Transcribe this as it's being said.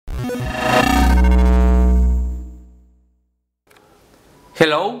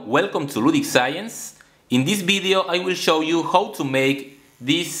Hello, welcome to Ludic Science. In this video I will show you how to make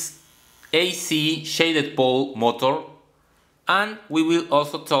this AC shaded pole motor, and we will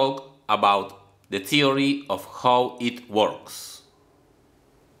also talk about the theory of how it works.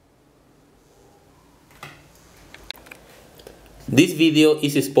 This video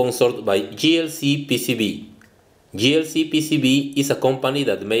is sponsored by GLC PCB. GLC PCB is a company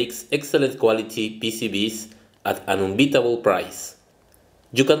that makes excellent quality PCBs at an unbeatable price.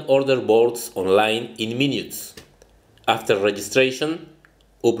 You can order boards online in minutes. After registration,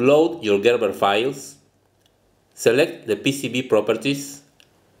 upload your Gerber files, select the PCB properties,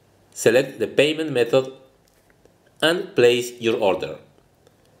 select the payment method, and place your order.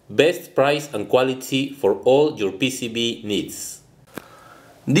 Best price and quality for all your PCB needs.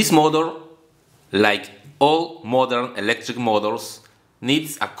 This motor, like all modern electric motors,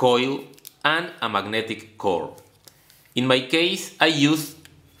 needs a coil and a magnetic core. In my case, I used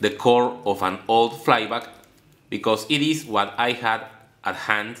the core of an old flyback because it is what I had at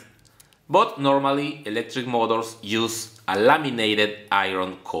hand, but normally electric motors use a laminated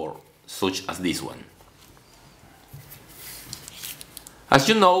iron core, such as this one. As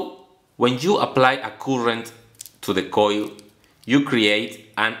you know, when you apply a current to the coil, you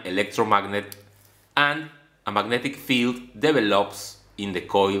create an electromagnet, and a magnetic field develops in the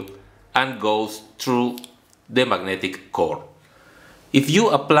coil and goes through the magnetic core. If you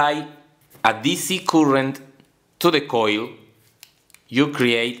apply a DC current to the coil, you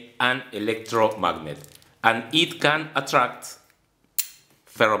create an electromagnet, and it can attract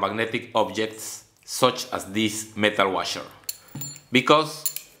ferromagnetic objects such as this metal washer,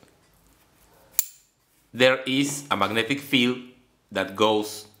 because there is a magnetic field that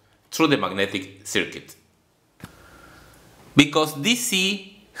goes through the magnetic circuit. Because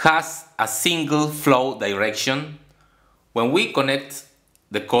DC has a single flow direction, when we connect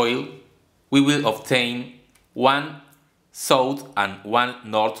the coil, we will obtain one south and one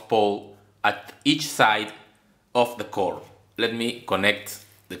north pole at each side of the core. Let me connect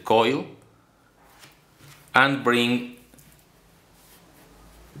the coil and bring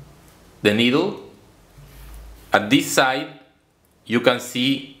the needle. At this side, you can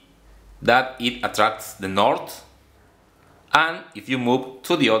see that it attracts the north, and if you move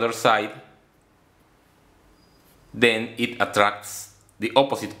to the other side, then it attracts the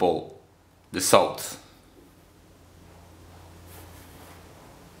opposite pole, the south.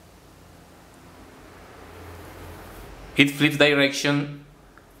 It flips direction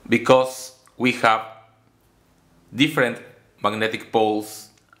because we have different magnetic poles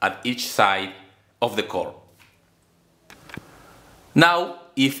at each side of the core. Now,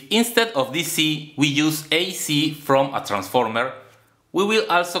 if instead of DC we use AC from a transformer, we will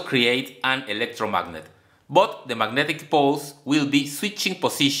also create an electromagnet, but the magnetic poles will be switching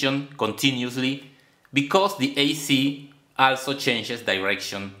position continuously because the AC also changes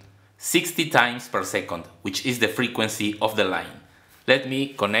direction 60 times per second, which is the frequency of the line. Let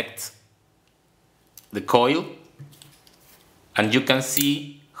me connect the coil, and you can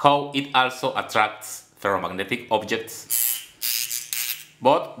see how it also attracts ferromagnetic objects.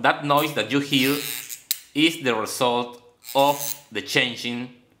 But that noise that you hear is the result of the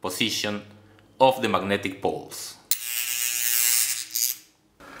changing position of the magnetic poles.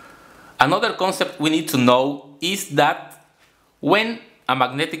 Another concept we need to know is that when a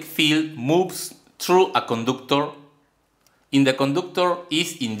magnetic field moves through a conductor, in the conductor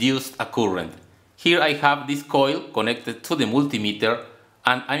is induced a current. Here I have this coil connected to the multimeter,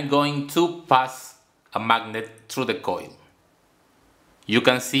 and I'm going to pass a magnet through the coil. You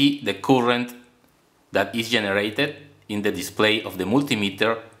can see the current that is generated in the display of the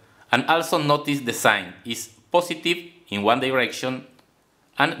multimeter, and also notice the sign is positive in one direction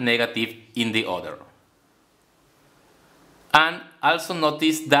and negative in the other. And also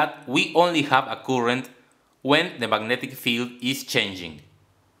notice that we only have a current when the magnetic field is changing,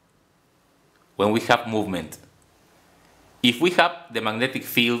 when we have movement. If we have the magnetic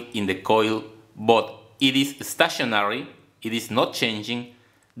field in the coil but it is stationary, it is not changing,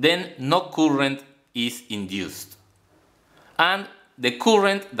 then no current is induced. And the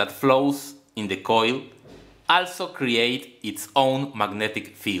current that flows in the coil also creates its own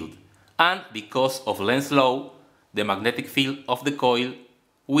magnetic field. And because of Lenz's law, the magnetic field of the coil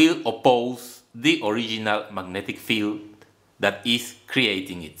will oppose the original magnetic field that is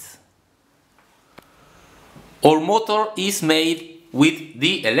creating it. Our motor is made with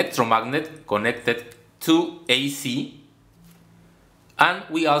the electromagnet connected to AC, and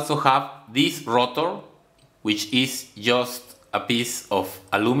we also have this rotor, which is just a piece of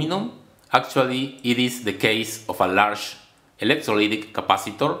aluminum. Actually, it is the case of a large electrolytic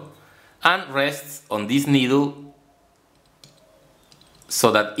capacitor and rests on this needle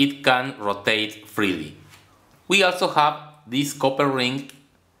so that it can rotate freely. We also have this copper ring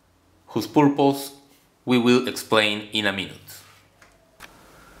whose purpose we will explain in a minute.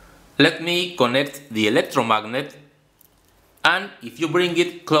 Let me connect the electromagnet, and if you bring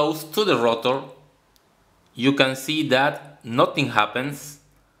it close to the rotor, you can see that nothing happens,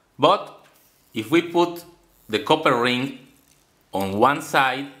 but if we put the copper ring on one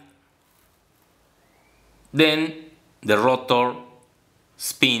side, then the rotor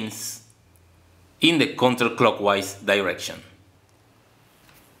spins in the counterclockwise direction.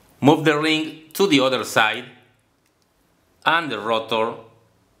 Move the ring to the other side and the rotor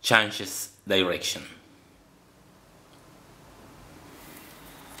changes direction.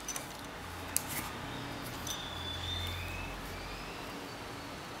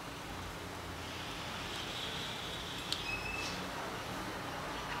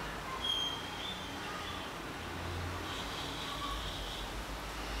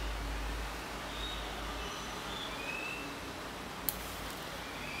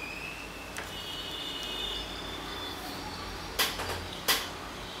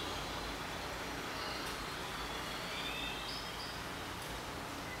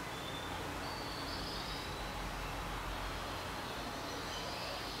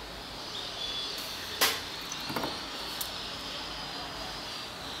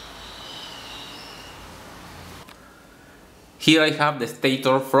 Here I have the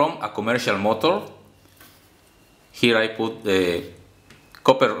stator from a commercial motor. Here I put the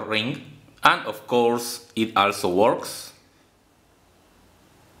copper ring, and of course it also works.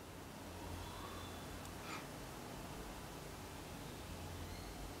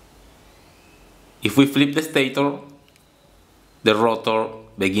 If we flip the stator, the rotor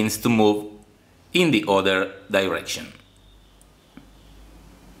begins to move in the other direction.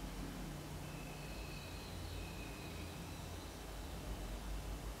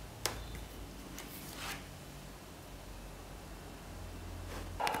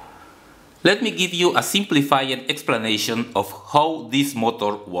 Let me give you a simplified explanation of how this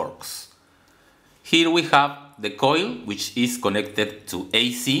motor works. Here we have the coil, which is connected to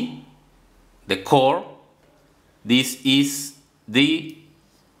AC, the core, this is the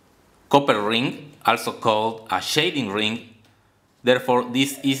copper ring, also called a shading ring, therefore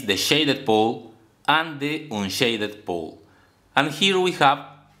this is the shaded pole and the unshaded pole. And here we have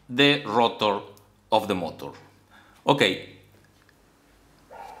the rotor of the motor. Okay,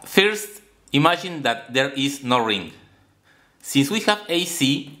 first, imagine that there is no ring. Since we have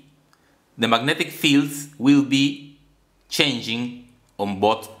AC, the magnetic fields will be changing on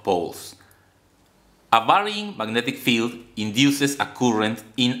both poles. A varying magnetic field induces a current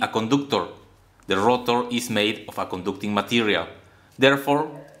in a conductor. The rotor is made of a conducting material.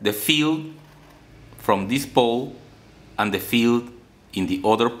 Therefore, the field from this pole and the field in the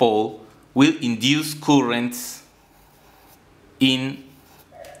other pole will induce currents in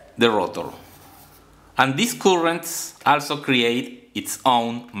the rotor. And these currents also create its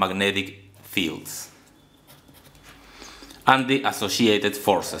own magnetic fields and the associated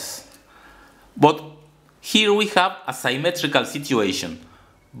forces. But here we have a symmetrical situation.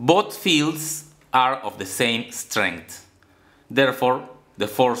 Both fields are of the same strength. Therefore, the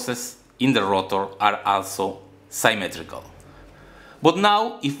forces in the rotor are also symmetrical. But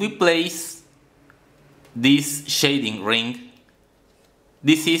now, if we place this shading ring,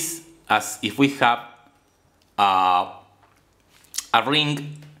 this is as if we have a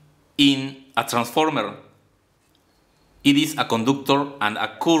ring in a transformer. It is a conductor and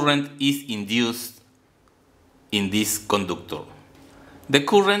a current is induced in this conductor. The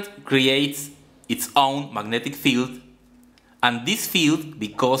current creates its own magnetic field, and this field,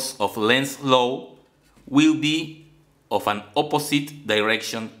 because of Lenz's law, will be of an opposite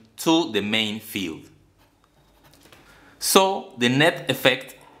direction to the main field. So the net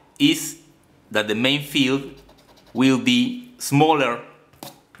effect is that the main field will be smaller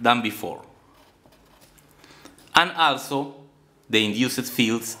than before. And also, the induced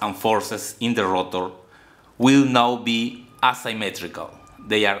fields and forces in the rotor will now be asymmetrical.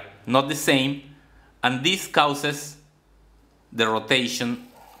 They are not the same, and this causes the rotation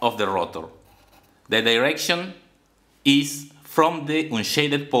of the rotor. The direction is from the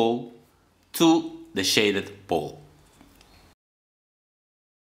unshaded pole to the shaded pole.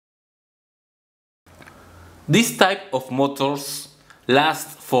 This type of motors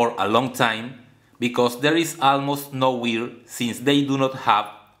last for a long time because there is almost no wear since they do not have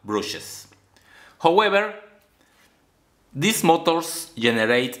brushes. However, these motors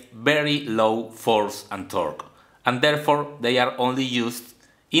generate very low force and torque, and therefore they are only used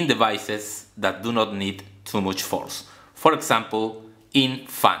in devices that do not need too much force. For example, in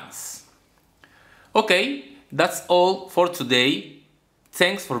fans. Okay, that's all for today.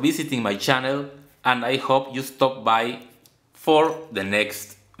 Thanks for visiting my channel, and I hope you stop by for the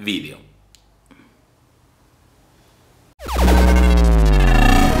next video.